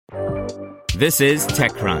This is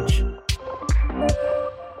TechCrunch.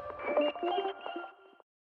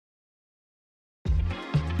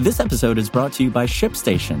 This episode is brought to you by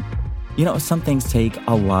ShipStation. You know, some things take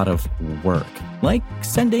a lot of work, like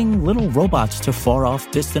sending little robots to far-off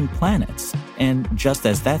distant planets. And just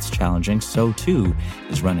as that's challenging, so too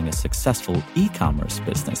is running a successful e-commerce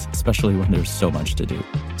business, especially when there's so much to do.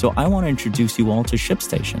 So I want to introduce you all to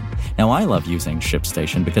ShipStation. Now, I love using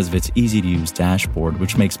ShipStation because of its easy-to-use dashboard,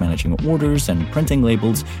 which makes managing orders and printing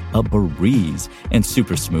labels a breeze and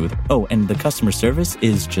super smooth. Oh, and the customer service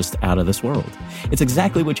is just out of this world. It's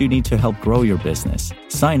exactly what you need to help grow your business.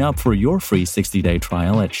 Sign up for your free 60-day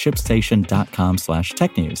trial at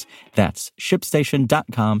shipstation.com/technews. That's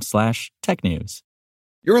shipstation.com/technews.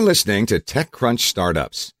 You're listening to TechCrunch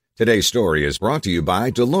Startups. Today's story is brought to you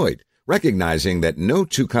by Deloitte, recognizing that no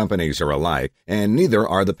two companies are alike and neither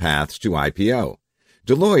are the paths to IPO.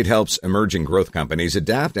 Deloitte helps emerging growth companies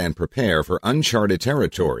adapt and prepare for uncharted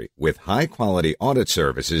territory with high-quality audit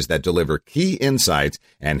services that deliver key insights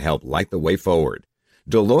and help light the way forward.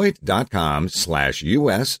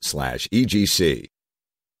 Deloitte.com/US/EGC.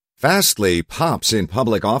 Fastly pops in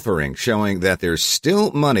public offering, showing that there's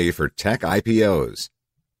still money for tech IPOs.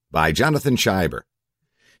 By Jonathan Scheiber.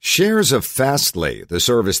 Shares of Fastly, the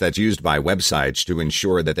service that's used by websites to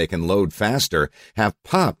ensure that they can load faster, have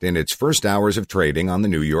popped in its first hours of trading on the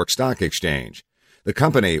New York Stock Exchange. The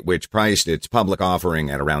company, which priced its public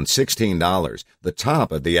offering at around $16, the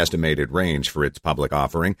top of the estimated range for its public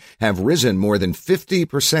offering, have risen more than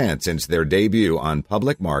 50% since their debut on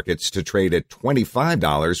public markets to trade at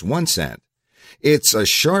 $25.01. It's a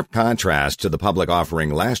sharp contrast to the public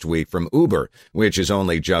offering last week from Uber, which is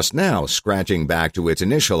only just now scratching back to its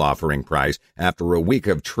initial offering price after a week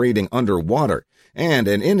of trading underwater, and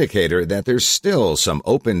an indicator that there's still some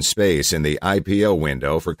open space in the IPO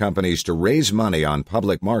window for companies to raise money on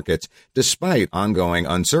public markets despite ongoing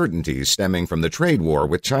uncertainties stemming from the trade war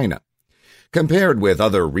with China. Compared with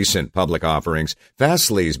other recent public offerings,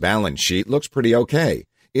 Fastly's balance sheet looks pretty okay.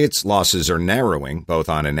 Its losses are narrowing, both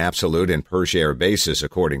on an absolute and per-share basis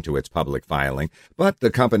according to its public filing, but the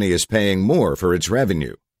company is paying more for its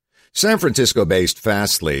revenue. San Francisco-based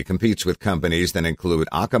Fastly competes with companies that include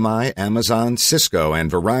Akamai, Amazon, Cisco, and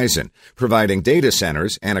Verizon, providing data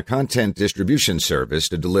centers and a content distribution service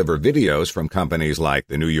to deliver videos from companies like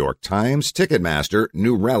the New York Times, Ticketmaster,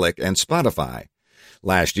 New Relic, and Spotify.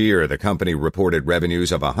 Last year, the company reported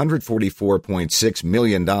revenues of $144.6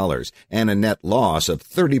 million and a net loss of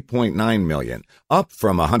 $30.9 million, up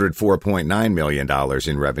from $104.9 million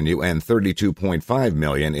in revenue and $32.5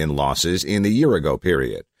 million in losses in the year-ago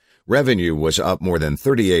period. Revenue was up more than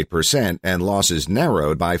 38% and losses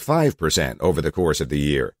narrowed by 5% over the course of the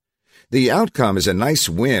year. The outcome is a nice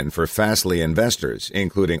win for Fastly investors,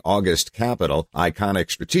 including August Capital,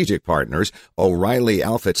 Iconic Strategic Partners, O'Reilly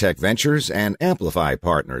Alpha Tech Ventures, and Amplify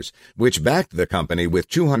Partners, which backed the company with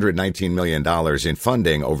 $219 million in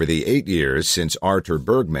funding over the 8 years since Arthur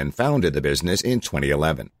Bergman founded the business in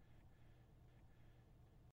 2011.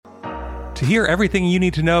 To hear everything you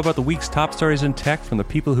need to know about the week's top stories in tech from the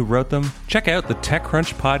people who wrote them, check out the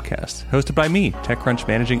TechCrunch podcast, hosted by me, TechCrunch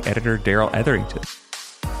managing editor Daryl Etherington.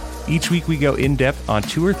 Each week we go in-depth on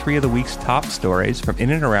 2 or 3 of the week's top stories from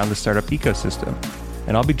in and around the startup ecosystem,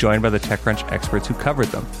 and I'll be joined by the TechCrunch experts who covered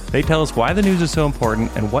them. They tell us why the news is so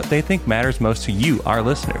important and what they think matters most to you, our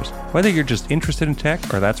listeners, whether you're just interested in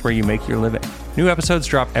tech or that's where you make your living. New episodes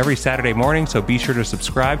drop every Saturday morning, so be sure to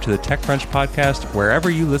subscribe to the TechCrunch podcast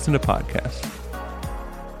wherever you listen to podcasts.